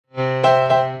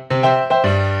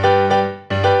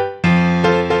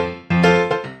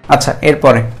আচ্ছা,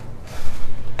 এরপরে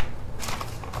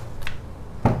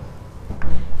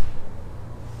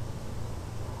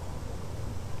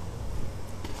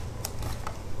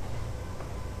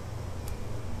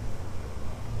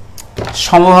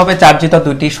সমভাবে চার্জিত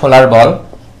দুটি সোলার বল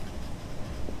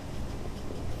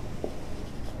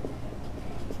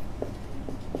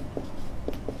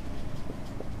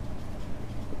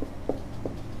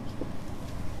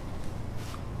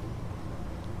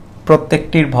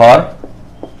প্রত্যেকটির ভর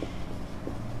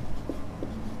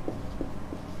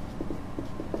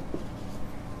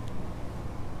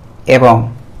এবং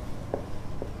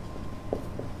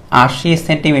 ৮০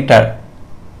 সেন্টিমিটার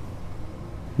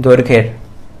দৈর্ঘ্যের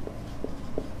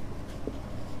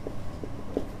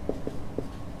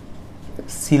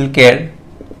সিল্কের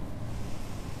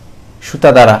সুতা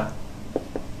দ্বারা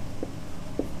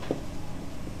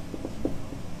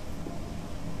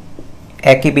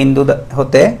একই বিন্দু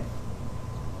হতে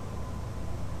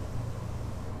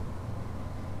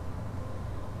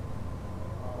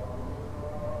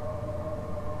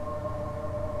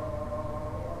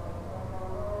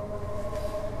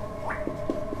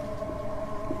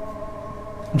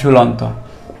ঝুলন্ত।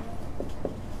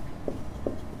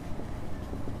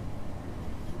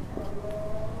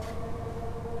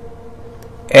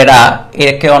 এরা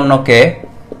একে অন্যকে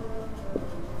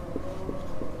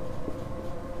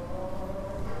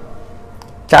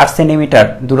চার সেন্টিমিটার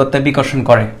দূরত্বে বিকর্ষণ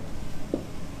করে।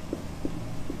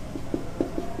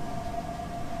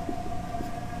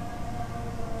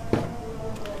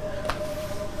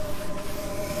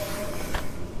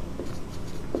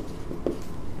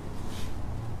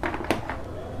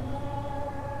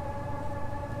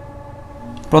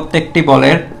 প্রত্যেকটি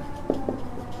বলের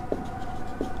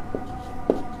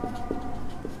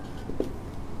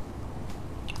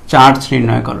চার্জ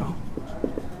নির্ণয় করো।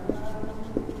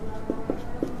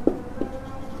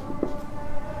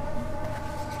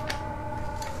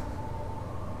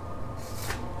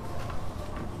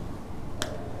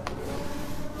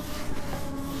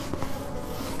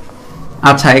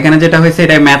 আচ্ছা, এখানে যেটা হয়েছে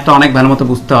এটা ম্যাথটা অনেক ভালো মতো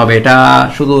বুঝতে হবে। এটা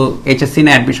শুধু এইচএসসি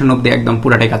না অ্যাডমিশন অবধি একদম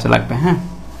পুরাটাই কাজে লাগবে। হ্যাঁ,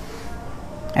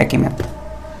 একই ম্যাথ।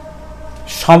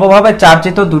 সমভাবে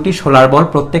চার্জিত দুটি সোলার বল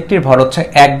প্রত্যেকটির ভর হচ্ছে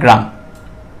 1 গ্রাম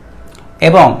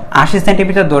এবং ৮০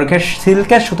 সেন্টিমিটার দৈর্ঘ্যের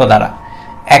সিল্কের সুতো দ্বারা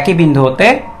একই বিন্দু হতে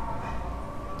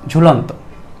ঝুলন্ত।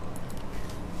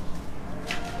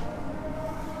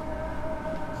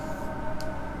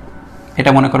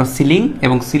 এটা মনে করো সিলিং,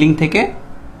 এবং সিলিং থেকে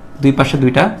দুই পাশে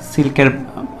দুইটা সিল্কের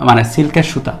সিল্কের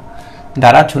সুতা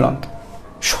দ্বারা ঝুলন্ত।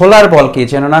 সোলার বল কি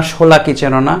চেনো না? শোলা কি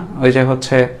চেনো না?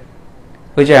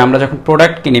 ওই যে আমরা যখন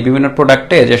প্রোডাক্ট কিনি, বিভিন্ন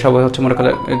প্রোডাক্টে যেসব হচ্ছে মনে করো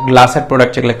গ্লাসের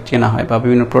প্রোডাক্ট যেগুলো চেনা হয় বা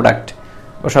বিভিন্ন প্রোডাক্ট,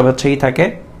 ওসব হচ্ছে থাকে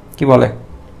কি বলে,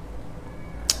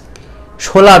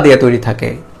 শোলা দিয়ে তৈরি থাকে,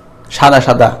 সাদা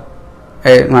সাদা,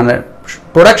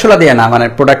 প্রোডাক্ট শোলা দিয়ে না,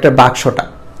 প্রোডাক্টের বাক্সটা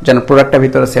যেন প্রোডাক্টের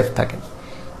ভিতরে সেফ থাকে,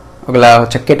 ওগুলা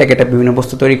হচ্ছে কেটে কেটে বিভিন্ন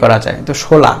বস্তু তৈরি করা যায়। তো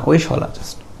শোলা, ওই শোলা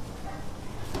জাস্ট।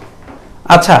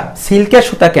 আচ্ছা, সিল্কের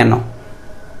সুতা কেন?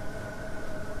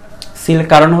 সিল্ক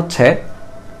কারণ হচ্ছে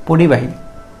পরিবাহী।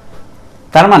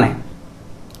 তার মানে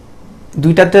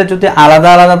দুইটাতে যদি আলাদা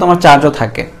আলাদা তোমার চার্জও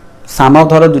থাকে, সামাও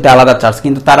ধরো দুইটা আলাদা চার্জ,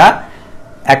 কিন্তু তারা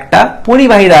একটা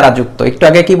পরিবাহী দ্বারা যুক্ত। একটু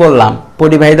আগে কি বললাম,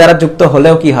 পরিবাহী দ্বারা যুক্ত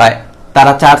হলেও কি হয়,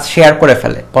 তারা চার্জ শেয়ার করে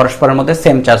ফেলে, পরস্পরের মধ্যে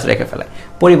সেম চার্জ রেখে ফেলে,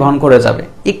 পরিবহন করে যাবে।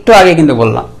 একটু আগে কিন্তু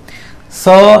বললাম।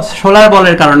 সো সোলার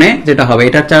বলের কারণে যেটা হবে,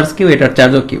 এটার চার্জ কিউ, এটার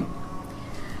চার্জও কিউ।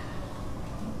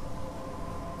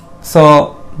 সো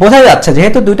বোঝা যাচ্ছে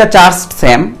যেহেতু দুইটা চার্জ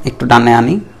সেম, একটু ডানে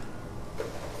আনি,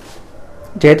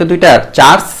 যেহেতু দুইটার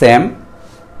চার্জ সেম,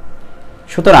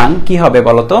 সুতরাং কি হবে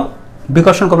বলতো,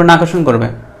 বিকর্ষণ করবে না আকর্ষণ করবে?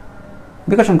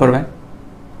 বিকর্ষণ করবে।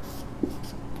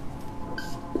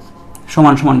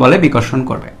 সমান সমান বলে বিকর্ষণ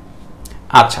করবে।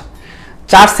 আচ্ছা,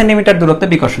 4 সেন্টিমিটার দূরত্বে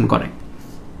বিকর্ষণ করে।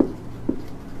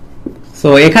 সো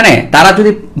এখানে তারা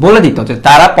যদি বলে দিত যে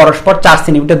তারা পরস্পর 4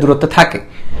 সেন্টিমিটার দূরত্বে থাকে,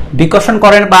 বিকর্ষণ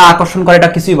করেন বা আকর্ষণ করে, এটা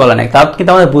কিছুই বলে নাই, তাও কিন্তু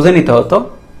আমাদের বুঝে নিতে হতো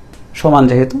সমান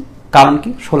যেহেতু। কারণ কি,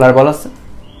 সোলার বল আছে,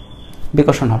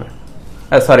 বিকর্ষণ হবে।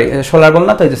 সরি, সোলার বল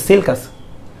না তো, এই যে সিল্ক আছে,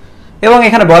 এবং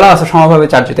এখানে বলা আছে সমভাবে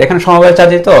চার্জিত। এখানে সমভাবে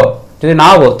চার্জিত যদি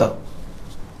নাও বলতো,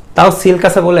 তাও সিল্ক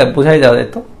আছে বলে বুঝাই যাওয়া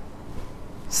যেত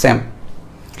সেম।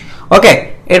 ওকে,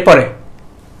 এরপরে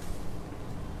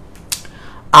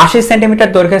 ৮০ সেন্টিমিটার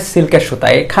দৈর্ঘ্যের সিল্কের সুতা।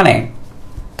 এখানে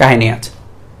কাহিনী আছে।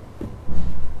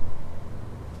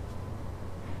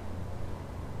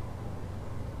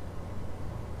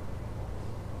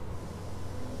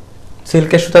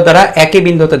 সিল্কের সুতা দ্বারা একই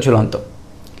বিন্দুতে ঝুলন্ত।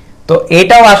 তো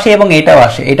এটাও আসে এবং এটাও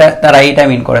আসে, এটা তারা এইটা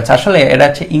মিন করেছে। আসলে এটা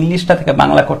হচ্ছে ইংলিশটা থেকে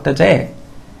বাংলা করতে যায়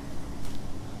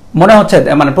মনে হচ্ছে,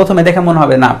 প্রথমে দেখে মনে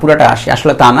হবে না পুরোটা আসে,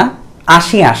 আসলে তা না,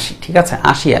 80 80, ঠিক আছে,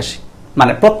 80 80,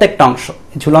 মানে প্রত্যেকটা অংশ,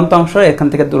 ঝুলন্ত অংশ এখান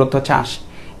থেকে দূরত্ব হচ্ছে 80,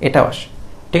 এটাও 80,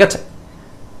 ঠিক আছে।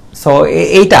 সো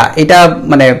এইটা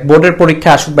মানে বোর্ডের পরীক্ষা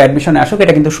আসুক বা অ্যাডমিশনে আসুক,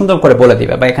 এটা কিন্তু সুন্দর করে বলে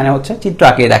দিবে বা এখানে হচ্ছে চিত্র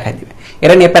আঁকিয়ে দেখাই দিবে।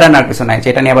 এটা নিয়ে প্যারান আর কিছু নাই যে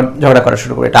এটা নিয়ে আবার ঝগড়া করা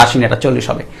শুরু করে, এটা 80 না এটা 40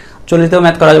 হবে, 40তেও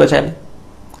ম্যাথ করা যাবে চাইলে।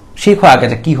 শিখো আগে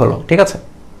যে কি হলো, ঠিক আছে।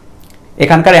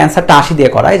 এখানকার অ্যান্সারটা 80 দিয়ে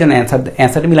করা, এই জন্য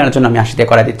অ্যান্সারটা মিলানোর জন্য আমি 80 দিয়ে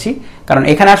করা দিচ্ছি, কারণ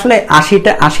এখানে আসলে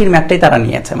 80-র ম্যাথটাই তারা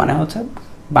নিয়েছে, মানে হচ্ছে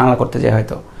বাংলা করতে যে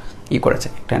হয়তো করেছে,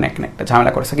 একটা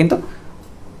ঝামেলা করেছে, কিন্তু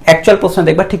অ্যাকচুয়াল প্রশ্ন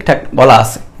দেখবা ঠিকঠাক বলা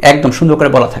আছে, একদম সুন্দর করে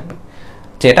বলা থাকবে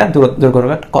যে এটা দৈর্ঘ্য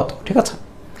কত, ঠিক আছে।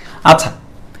 আচ্ছা,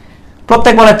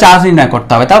 প্রত্যেক বলের চার্জ নির্ণয়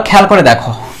করতে হবে, তাও খেয়াল করে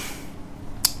দেখো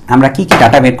আমরা কি কি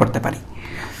ডাটা বের করতে পারি।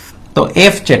 তো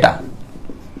এফ যেটা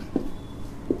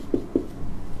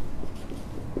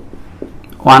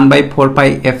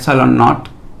 1/4πε0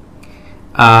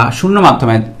 শূন্য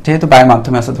মাধ্যমে, যেহেতু বায়ুর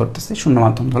মাধ্যমে আছে ধরতেছি, শূন্য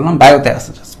মাধ্যম ধরলাম, বায়ুতে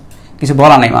আছে কিছু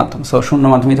বলা নাই মাধ্যম, সো শূন্য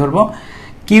মাধ্যমে ধরবো।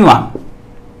 Q1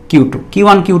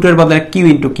 Q2 এর বদলে Q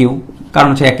ইন্টু কিউ, কারণ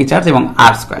হচ্ছে একই চার্জ, এবং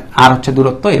আর স্কোয়ার, আর হচ্ছে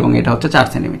দূরত্ব এবং এটা হচ্ছে 4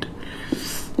 সেন্টিমিটার।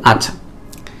 আচ্ছা,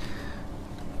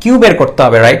 কিউ বের করতে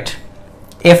হবে, রাইট।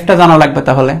 এফটা জানা লাগবে,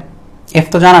 তাহলে এফ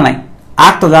তো জানা নাই,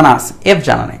 আর তো জানা আছে, এফ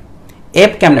জানা নাই,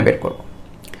 এফ কেমনে বের করব।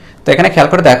 তো এখানে খেয়াল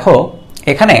করে দেখো,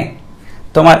 এখানে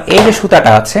তোমার এই যে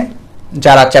সুতাটা আছে,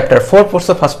 যারা চ্যাপ্টার 4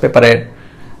 পড়ছো ফার্স্ট পেপারের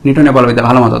নিউটনের বলবিদ্যা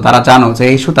ভালো মতো, তারা জানো যে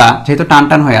এই সুতা যেহেতু টান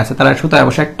টান হয়ে আছে, তারা সুতায়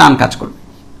অবশ্যই টান কাজ করবে।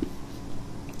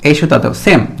 এই সুতাতেও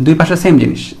সেম, দুই পাশে সেম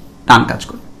জিনিস, টান কাজ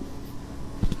করবে।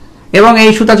 এবং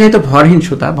এই সুতা যেহেতু ভরহীন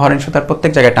সুতার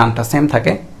প্রত্যেক জায়গায় টানটা সেম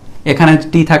থাকে, এখানে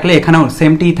টি থাকলে এখানেও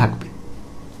সেম টি থাকবে।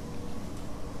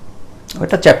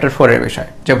 ওটা চ্যাপ্টার 4 এর বিষয়,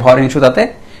 যে ভরহীন সুতাতে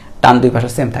টান দুই পাশে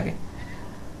সেম থাকে।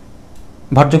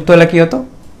 ভরযুক্ত হলে কি হতো,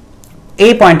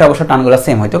 এই পয়েন্টে অবশ্য টানগুলো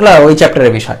সেম হইতো, ওগুলো ওই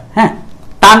চ্যাপ্টারের বিষয়। হ্যাঁ,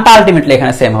 টানটা আলটিমেটলি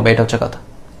এখানে সেম হবে, এটা হচ্ছে কথা।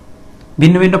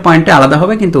 ভিন্ন ভিন্ন পয়েন্টে আলাদা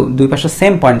হবে, কিন্তু দুই পাশে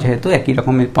সেম পয়েন্ট যেহেতু, একই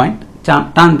রকমের পয়েন্ট,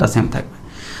 টানটা সেম থাকবে।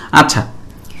 আচ্ছা,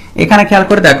 এখানে খেয়াল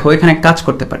করে দেখো, এখানে কাজ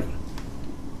করতে পারি,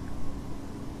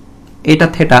 এটা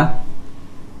থেটা,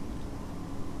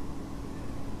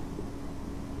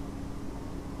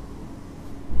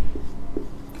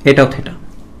 এটাও থেটা।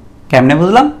 কেমনে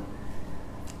বুঝলাম,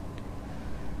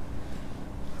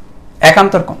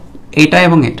 একান্তর কম, এইটা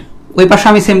এবং এটা। ওই পাশে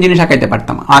আমি সেম জিনিস আঁকাইতে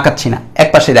পারতাম, আঁকাচ্ছি না, এক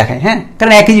পাশে দেখাই, হ্যাঁ,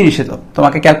 কারণ একই জিনিসে তো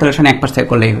তোমাকে ক্যালকুলেশন এক পাশ থেকে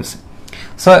করলেই হয়েছে।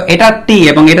 সো এটা টি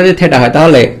এবং এটা যদি থেটা হয়,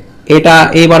 তাহলে এটা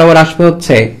এই বরাবর আসবে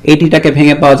হচ্ছে, এইটিটাকে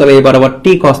ভেঙে পাওয়া যাবে এই বরাবর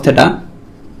টি কস থেটা,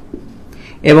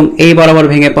 এবং এই বরাবর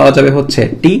ভেঙে পাওয়া যাবে হচ্ছে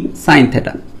টি সাইন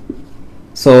থেটা।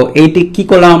 সো এইটি কি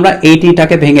করলাম আমরা,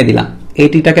 এইটিটাকে ভেঙে দিলাম,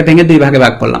 এইটিটাকে ভেঙে দুই ভাগে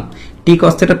ভাগ করলাম, টি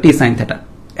কস থেটা টি সাইন থেটা।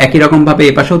 একই রকম ভাবে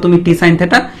এই পাশেও তুমি টি সাইন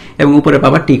থেটা এবং উপরে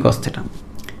পাবা টি কস থেটা।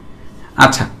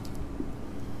 আচ্ছা,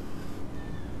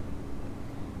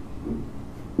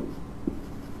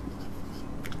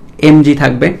 এমজি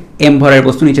থাকবে, এম ভরের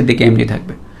বস্তু, নিচের দিকে এমজি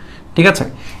থাকবে, ঠিক আছে।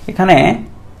 এখানে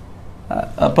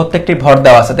প্রত্যেকটি ভর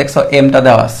দেওয়া আছে, দেখছো এমটা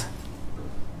দেওয়া আছে,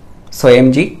 সো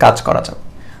এমজি কাজ করা যাবে।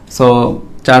 সো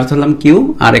চার্জ ধরলাম কিউ,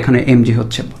 আর এখানে এমজি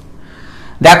হচ্ছে।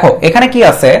 দেখো এখানে কি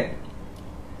আছে,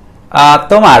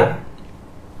 তোমার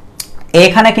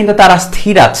এখানে কিন্তু তারা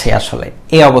স্থির আছে আসলে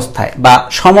এই অবস্থায়, বা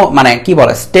মানে কি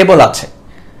বলে স্টেবল আছে,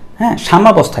 হ্যাঁ,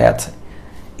 সাম্যাবস্থায় আছে।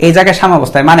 এই জায়গায়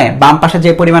সাম্যাবস্থায় মানে বাম পাশে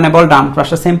যে পরিমাণে বল, ডান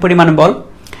পাশে সেম পরিমাণে বল,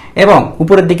 এবং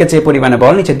উপরের দিকে যে পরিমাণে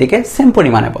বল, নিচের দিকে সেম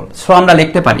পরিমাণে বল। সো আমরা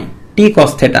লিখতে পারি টি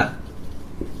কস থেটা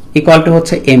ইকুয়াল টু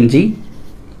হচ্ছে এমজি,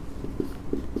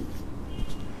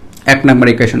 এক নম্বর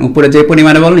ইকুয়েশন, উপরে যে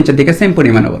পরিমাণে বল, নিচের দিকে সেম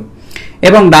পরিমাণে বল।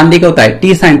 এবং ডান দিকেও তাই, টি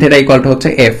সাইন থেটা ইকুয়াল টু হচ্ছে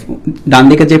এফ, ডান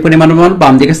দিকে যে পরিমাণে বল,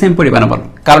 বাম দিকে সেম পরিমাণে বল।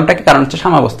 কারণটা কি, কারণ হচ্ছে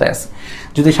সাম্যাবস্থায় আছে।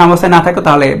 যদি সাম্যাবস্থায় না থাকতো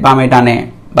তাহলে বামে ডানে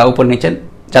বা উপর নিচে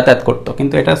যাতায়াত করতো,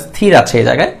 কিন্তু এটা স্থির আছে এই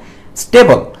জায়গায়,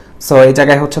 স্টেবল। সো এই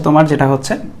জায়গায় হচ্ছে তোমার যেটা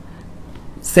হচ্ছে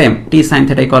same, T sine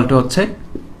theta equal to হচ্ছে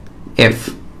এফ।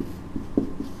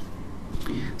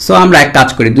 সো আমরা এক কাজ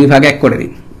করি, দুই ভাগে এক করে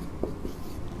দিই,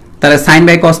 তাহলে সাইন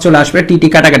বাই কস চলে আসবে, টি টি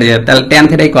কাটাকাটি যাবে, তাহলে tan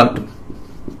theta equal to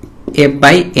F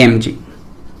by MG.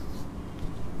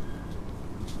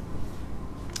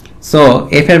 So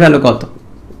F এর ভ্যালু কত,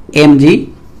 এমজি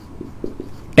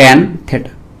ট্যান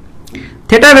থেটা।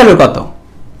 থেটার ভ্যালু কত,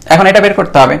 এখন এটা বের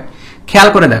করতে হবে। খেয়াল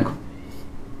করে দেখো,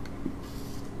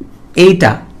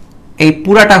 এইটা এই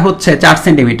পুরাটা হচ্ছে 4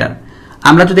 সেন্টিমিটার।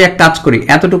 আমরা যদি এক কাজ করি,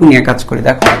 এতটুকু নিয়ে কাজ করি,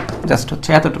 দেখো জাস্ট হচ্ছে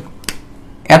এতটুকু,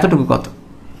 এতটুকু কত,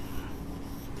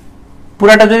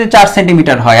 পুরাটা যদি 4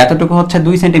 সেন্টিমিটার হয়, এতটুকু হচ্ছে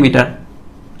 2 সেন্টিমিটার,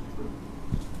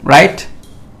 রাইট,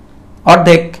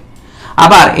 অর্ধেক।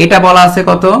 আবার এটা বলা আছে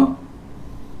কত,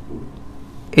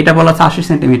 এটা বলা আছে 80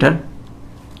 সেন্টিমিটার।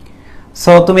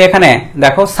 সো তুমি এখানে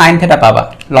দেখো সাইন থেটা পাবা,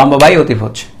 লম্ব বাই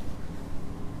অতিভুজ।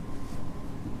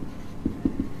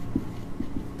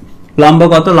 লম্ব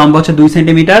কত? লম্ব হচ্ছে 2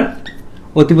 সেন্টিমিটার,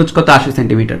 অতিভুজ কত? 80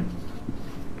 centimetre.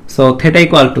 So theta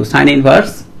equal to sin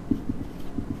inverse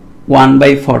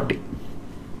 1/40।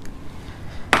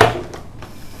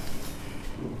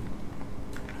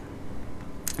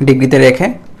 ডিগ্রিতে রেখে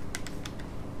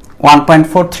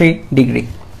 1.43 ডিগ্রি।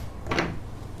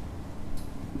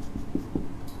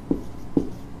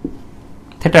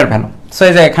 থিটার ভ্যালু, সো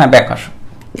এই যে এখানে ব্যাক আসো,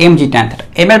 mg tan থিটা।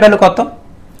 m এর ভ্যালু কত?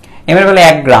 m এর ভ্যালু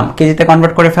 1 গ্রাম, কেজিতে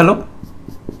কনভার্ট করে ফেলো।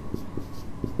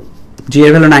 g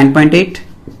এর value 9.8,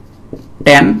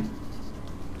 10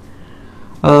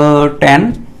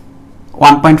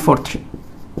 1.43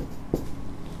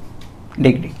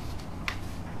 degree.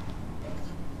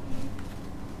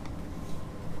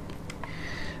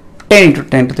 Ten into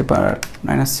 10 to the power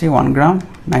 -3, 1 গ্রাম,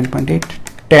 9.8,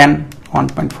 10,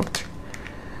 1.43,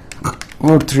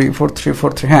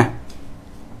 43, হ্যাঁ,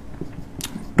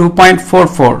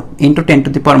 2.44 into 10 to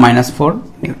the power -4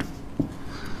 Newton.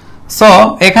 So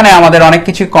এখানে আমাদের অনেক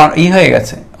কিছু হয়ে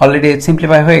গেছে, অলরেডি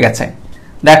সিম্পলিফাই হয়ে গেছে।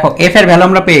 দেখো এফ এর ভ্যালু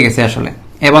আমরা পেয়ে গেছি আসলে,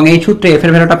 এবং এই সূত্রে এফ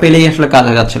এর ভ্যালুটা পেলেই আসলে কাজ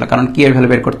হয়ে যাচ্ছিল, কারণ কি এর ভ্যালু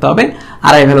বের করতে হবে,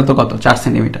 আর এর ভ্যালু তো কত? 4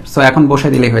 সেন্টিমিটার। সো এখন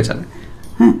বসিয়ে দিলেই হয়ে যাবে,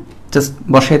 হ্যাঁ, জাস্ট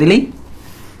বসিয়ে দিলেই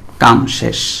কাম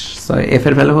শেষ। সো এফ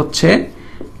এর ভ্যালু হচ্ছে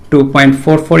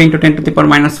 2.44 ইন্টু 10 to the power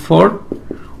 -4,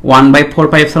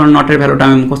 1/4πε0 এর ভ্যালুটা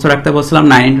আমি মুখস্থ রাখতে বলছিলাম,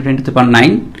 9 ইন্টু 10 to the power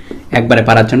 9 একবারে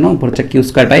পারার জন্য, উপর হচ্ছে Q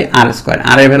square by R square.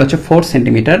 আর এর ভ্যালু হচ্ছে 4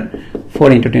 centimetre, 4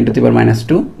 into 10 to the power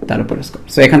 -2 তার উপর স্কোয়ার।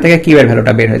 সো এখান থেকে কিউ এর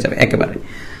ভ্যালুটা বের হয়ে যাবে একেবারে।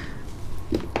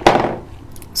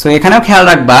 সো এখানেও খেয়াল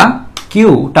রাখবা,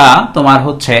 কিউটা তোমার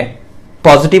হচ্ছে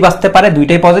পজিটিভ আসতে পারে,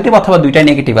 দুইটাই পজিটিভ অথবা দুইটাই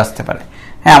নেগেটিভ আসতে পারে,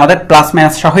 হ্যাঁ, আমাদের প্লাস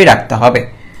মাইনাস সহই রাখতে হবে।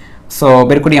 সো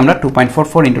বের করি আমরা,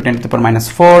 2.44 into 10 to the power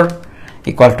 -4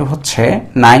 equal to হচ্ছে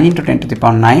 9 ইন্টু 10 to the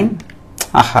power 9,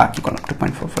 আহা কি করলাম,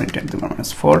 2.44 into 10 to the power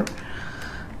 -4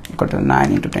 equal to 9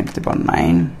 into 10 to the power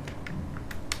 9,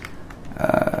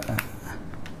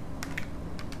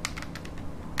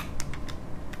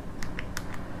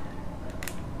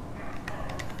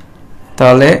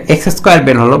 তাহলে এক্স স্কোয়ার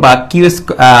বের হলো, বা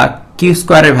কিউ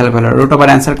স্কোয়ারের ভ্যালু হলো রুট ওভার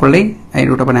অ্যান্সার করলেই, এই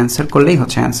রুট ওভার অ্যান্সার করলেই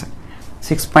হচ্ছে answer.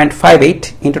 6.58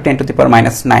 into 10 to the power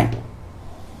 -9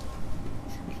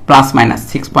 plus minus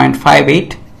 6.58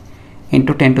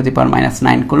 into 10 to the power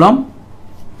 -9 coulomb,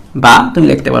 বা তুমি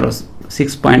লিখতে পারো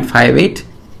 6.58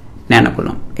 ন্যানো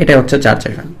কুলম। এটা হচ্ছে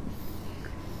চার্জের ভ্যালু।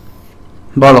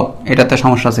 বলো এটাতে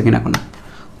সমস্যা আছে কিনা কোনো?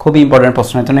 খুবই ইম্পর্টেন্ট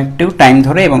প্রশ্ন, এর জন্য একটু টাইম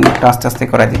ধরে এবং একটু আস্তে আস্তে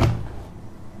করে দিবা।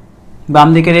 বাম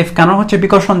দিকের এফ কেন হচ্ছে?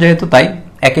 বিকর্ষণ, যেহেতু তাই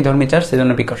একই ধর্মী চার্জ,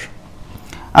 সেজন্য বিকর্ষণ।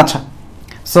 আচ্ছা,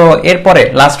 সো এরপরে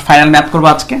লাস্ট ফাইনাল ম্যাথ করবো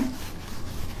আজকে।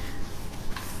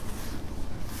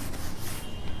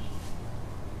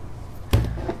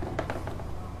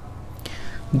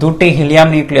 দুটি হিলিয়াম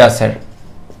নিউক্লিয়াসের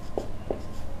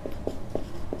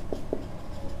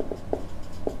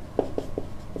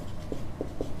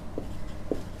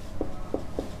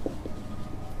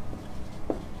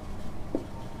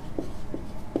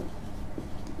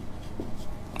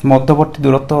মধ্যবর্তী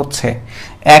দূরত্ব হচ্ছে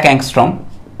 1 অ্যাংস্ট্রম,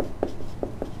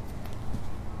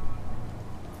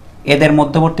 এদের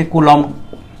মধ্যবর্তী কুলম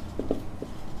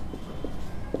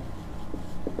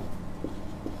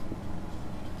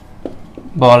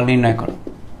বল নির্ণয় করো।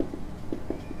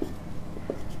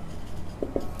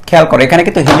 খেয়াল করো, এখানে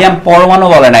কিন্তু হিলিয়াম পরমাণু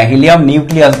বলে না, হিলিয়াম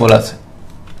নিউক্লিয়াস বলেছে,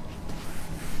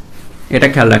 এটা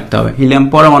খেয়াল রাখতে হবে। হিলিয়াম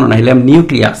পরমাণু না, হিলিয়াম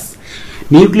নিউক্লিয়াস।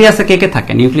 নিউক্লিয়াসে কে কে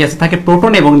থাকে? নিউক্লিয়াসে থাকে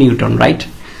প্রোটন এবং নিউট্রন, রাইট?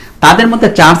 তাদের মধ্যে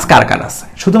চার্জ কার কার আছে?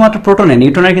 শুধুমাত্র প্রোটনে,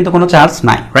 নিউট্রনের কিন্তু কোনো চার্জ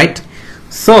নাই, রাইট?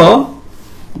 সো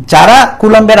যারা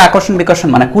কুলম্বের আকর্ষণ বিকর্ষণ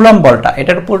মানে কুলম্ব বলটা,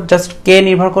 এটার উপর জাস্ট কে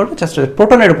নির্ভর করবে? জাস্ট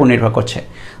প্রোটনের উপর নির্ভর করছে।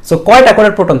 সো কয়টা করে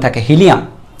প্রোটন থাকে? হিলিয়াম,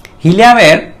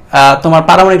 হিলিয়ামের তোমার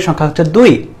পারমাণবিক সংখ্যা হচ্ছে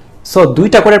 2। সো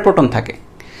 2টা করে প্রোটন থাকে।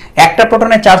 একটা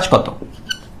প্রোটনের চার্জ কত?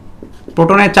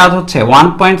 প্রোটনের চার্জ হচ্ছে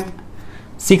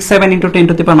 1.67 into 10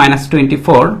 to the power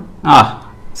 -24,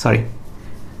 sorry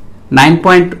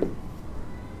 9.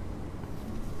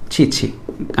 ছি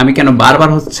আমি কেন বারবার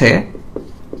হচ্ছে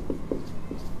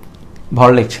ভর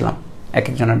লিখছিলাম, এক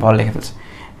একজনের ভর লিখে ফেলছে।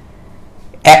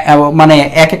 মানে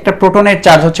এক একটা প্রোটনের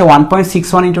চার্জ হচ্ছে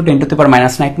 1.61 into 10 to the power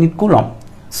 -19 coulomb.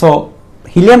 So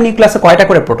helium নিউক্লিয়াসে কয়টা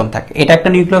করে প্রোটন থাকে? এটা একটা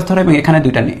নিউক্লিয়াস ধরে এবং এখানে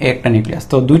একটা নিউক্লিয়াস,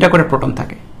 তো 2টা করে প্রোটন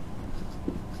থাকে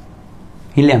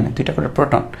হিলিয়ামে, 2টা করে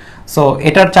প্রোটন। সো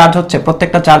এটার চার্জ হচ্ছে,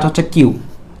 প্রত্যেকটা চার্জ হচ্ছে কিউ,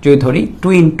 যদি ধরি 2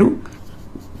 ইন্টু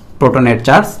প্রোটনের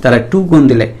চার্জ, তাহলে 2 গুণ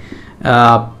দিলে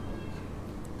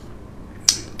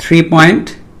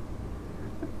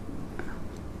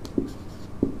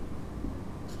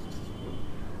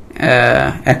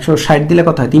 160 দিলে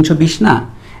কত হয়? 320 না,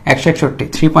 161,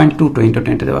 3.22 ইন্টু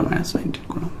 10 to the power -19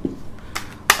 করলাম।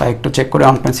 তাই একটু চেক করে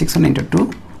 1.61 ইন্টু 2,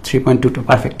 3.22,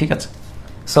 পারফেক্ট, ঠিক আছে।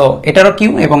 সো এটারও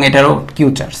কিউ এবং এটারও কিউ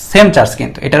চার্জ, সেম চার্জ,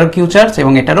 কিন্তু এটারও কিউ চার্জ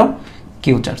এবং এটারও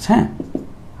কিউ চার্জ। হ্যাঁ,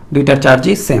 দুইটার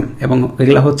চার্জই সেম, এবং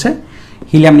এগুলো হচ্ছে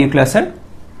হিলিয়াম নিউক্লিয়াসের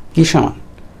কি সমান,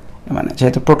 মানে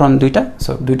যেহেতু প্রোটন দুইটা,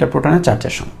 সো দুইটা প্রোটনের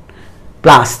চার্জের সমান,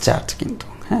 প্লাস চার্জ কিন্তু।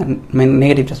 হ্যাঁ,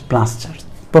 negative charge plus charge,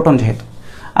 proton যেহেতু।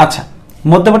 আচ্ছা,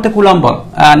 মধ্যবর্তী কুলম্ব বল,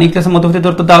 নিউক্লিয়াসের মধ্যবর্তী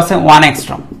দূরত্ব দেওয়া আছে 1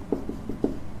 অ্যাংস্ট্রম।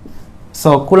 সো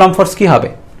কুলম্ব ফোর্স কি হবে,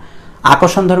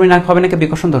 আকর্ষণধর্মী না হবে নাকি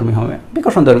বিকর্ষণধর্মী হবে?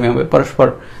 বিকর্ষণধর্মী হবে, পরস্পর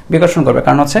বিকর্ষণ করবে,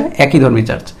 কারণ হচ্ছে একই ধর্মী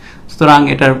চার্জ। সুতরাং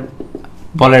এটার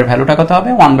বলের ভ্যালুটা কত হবে,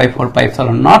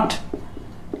 1/4πε0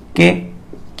 কে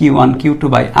Q1 Q2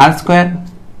 by R square.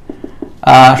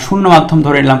 শূন্য মাধ্যম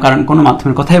ধরে নিলাম কারণ কোনো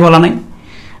মাধ্যমের কথাই বলা নাই।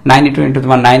 9 × 10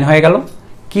 ⁻⁹ হয়ে গেল।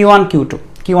 Q1 Q2,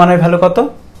 Q1 এর ভ্যালু কত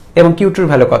এবং Q2 এর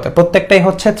ভ্যালু কত? প্রত্যেকটাই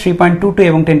হচ্ছে 3.22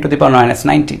 এবং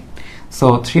 10⁻⁻19। সো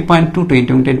 3.22 ×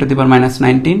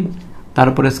 10⁻⁻19 তার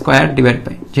উপরে স্কোয়ার ডিভাইড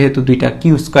বাই, যেহেতু দুইটা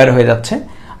কিউ স্কোয়ার হয়ে যাচ্ছে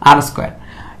আর স্কোয়ার।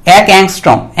 1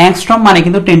 অ্যাংস্ট্রম, অ্যাংস্ট্রম মানে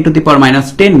কিন্তু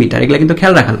 10⁻10 মিটার, এগুলো কিন্তু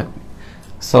খেয়াল রাখা লাগবে।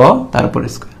 সো তার উপরে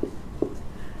স্কোয়ার।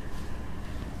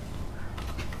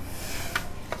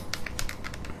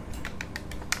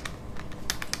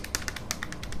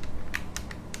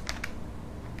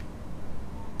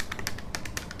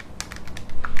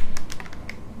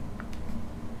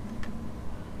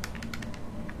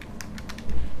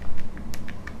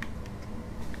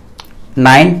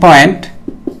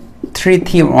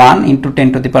 (9.331 ×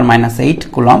 10⁻⁸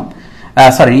 coulomb,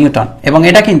 Newton. এবং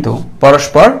এটা কিন্তু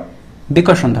পরস্পর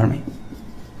বিকর্ষণধর্মী,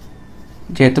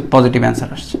 যেহেতু পজিটিভ অ্যান্সার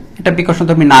আসছে। এটা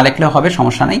বিকর্ষণধর্মী না লিখলেও হবে,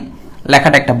 সমস্যা নেই,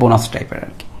 লেখাটা একটা বোনাস টাইপের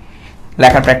আর কি।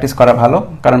 লেখা প্র্যাকটিস করা ভালো,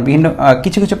 কারণ বিভিন্ন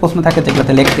কিছু কিছু প্রশ্ন থাকে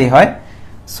যেগুলোতে লিখতেই হয়।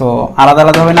 সো আলাদা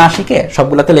আলাদাভাবে না শিখে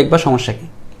সবগুলোতে লিখবা, সমস্যা কি?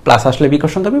 প্লাস আসলে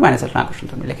বিকর্ষণধর্মী, মাইনাস আসলে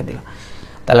আকর্ষণধর্মী লিখে দিলাম,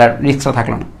 তাহলে আর রিস্কটা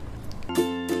থাকলো না।